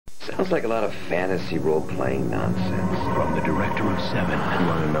Sounds like a lot of fantasy role-playing nonsense. From the director of Seven. You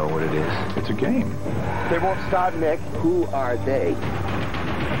want to know what it is? It's a game. They won't stop, Nick. Who are they?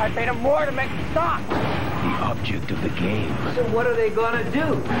 I paid them more to make them stop. The object of the game. So what are they gonna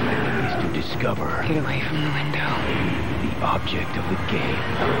do? Is to discover. Get away from the window. The object of the game.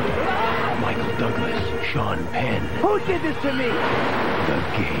 Michael Douglas, Sean Penn. Who did this to me? The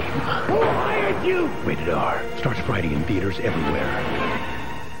Game. Who hired you? Rated R. Starts Friday in theaters everywhere.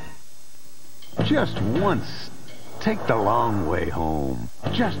 Just once, take the long way home.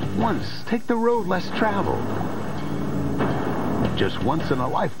 Just once, take the road less traveled. Just once in a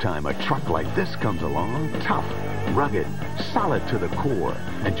lifetime, a truck like this comes along. Tough, rugged, solid to the core.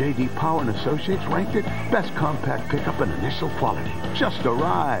 And J.D. Power & Associates ranked it best compact pickup in initial quality. Just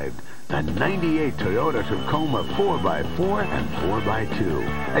arrived. The 98 Toyota Tacoma 4x4 and 4x2.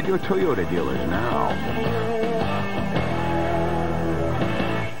 At your Toyota dealers now.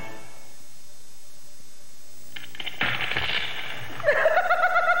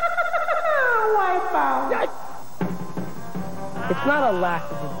 It's not a lack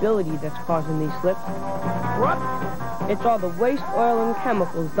of ability that's causing these slips. What? It's all the waste oil and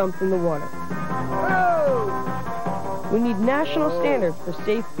chemicals dumped in the water. Oh! We need national standards for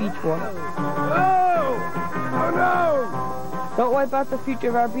safe beach water. Oh! Oh, no! Don't wipe out the future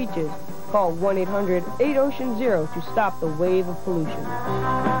of our beaches. Call 1-800-8-OCEAN-0 to stop the wave of pollution.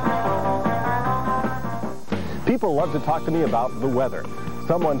 People love to talk to me about the weather.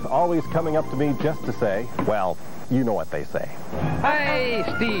 Someone's always coming up to me just to say, well, you know what they say. Hey,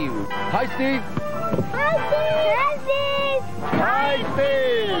 Steve. Hi, Steve. Hi, Steve. Hi,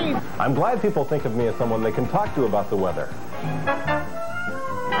 Steve. I'm glad people think of me as someone they can talk to about the weather.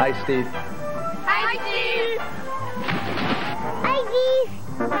 Hi, Steve. Hi, Steve. Hi, Steve.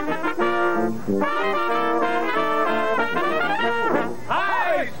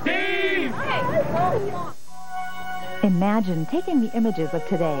 Hi, Steve. Imagine taking the images of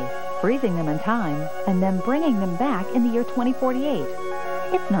today, freezing them in time, and then bringing them back in the year 2048.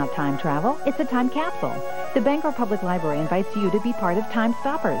 It's not time travel, it's a time capsule. The Bangor Public Library invites you to be part of Time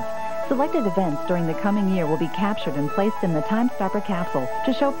Stoppers. Selected events during the coming year will be captured and placed in the Time Stopper capsule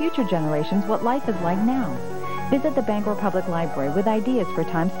to show future generations what life is like now. Visit the Bangor Public Library with ideas for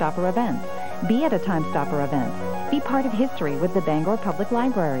Time Stopper events. Be at a Time Stopper event. Be part of history with the Bangor Public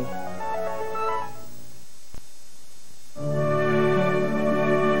Library.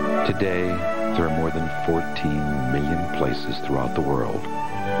 Today, there are more than 14 million places throughout the world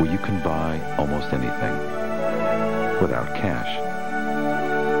where you can buy almost anything without cash,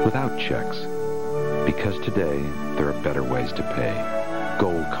 without checks, because today there are better ways to pay.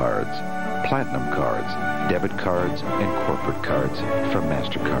 Gold cards, platinum cards, debit cards, and corporate cards from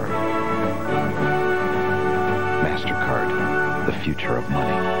MasterCard. MasterCard, the future of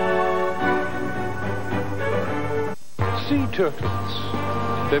money. Sea turtles.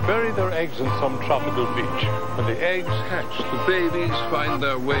 They bury their eggs in some tropical beach. When the eggs hatch, the babies find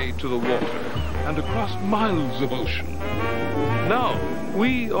their way to the water and across miles of ocean. Now,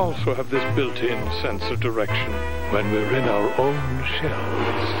 we also have this built-in sense of direction when we're in our own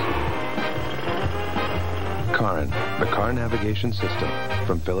shells. Cairn, the car navigation system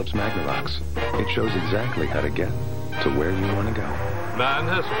from Philips Magnavox. It shows exactly how to get to where you want to go. Man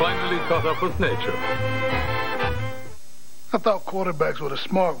has finally caught up with nature. I thought quarterbacks were the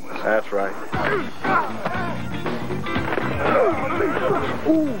smart ones. That's right.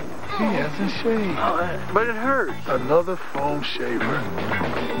 Ooh, he hasn't shaved. But it hurts. Another foam shaver.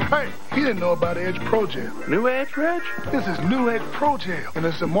 Hey, he didn't know about Edge Pro Gel. New Edge, Reg? This is New Edge Pro Gel, and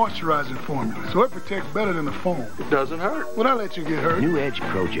it's a moisturizing formula, so it protects better than the foam. It doesn't hurt. Would I let you get hurt? New Edge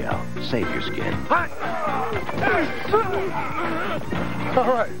Pro Gel. Save your skin. Hi. All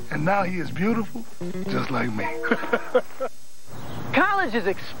right, and now he is beautiful, just like me. College is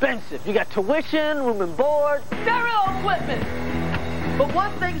expensive. You got tuition, room and board, stereo equipment. But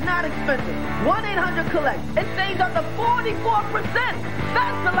one thing's not expensive. 1-800-COLLECT. It saves up to 44%.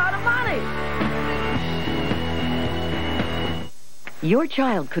 That's a lot of money. Your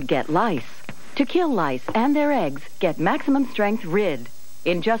child could get lice. To kill lice and their eggs, get Maximum Strength Rid.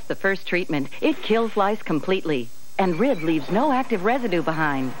 In just the first treatment, it kills lice completely. And Rid leaves no active residue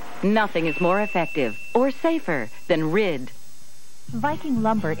behind. Nothing is more effective or safer than Rid. Viking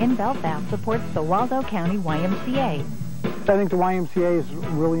Lumber in Belfast supports the Waldo County YMCA. I think the YMCA is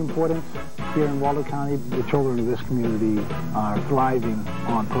really important here in Waldo County. The children of this community are thriving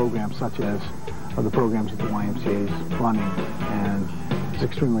on programs such as the programs that the YMCA is running, and it's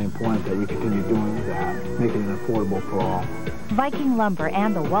extremely important that we continue doing that, making it affordable for all. Viking Lumber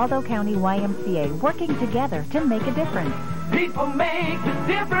and the Waldo County YMCA working together to make a difference. People make a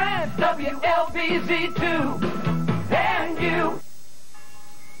difference. WLBZ 2 and you.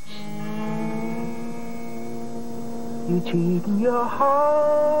 You cheating your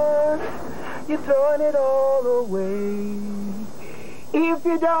heart, you're throwing it all away. If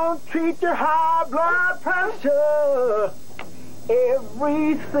you don't treat your high blood pressure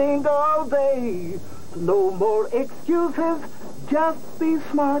every single day, no more excuses, just be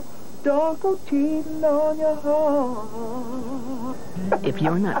smart. Don't go cheating on your heart. If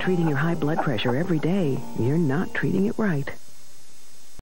you're not treating your high blood pressure every day, you're not treating it right.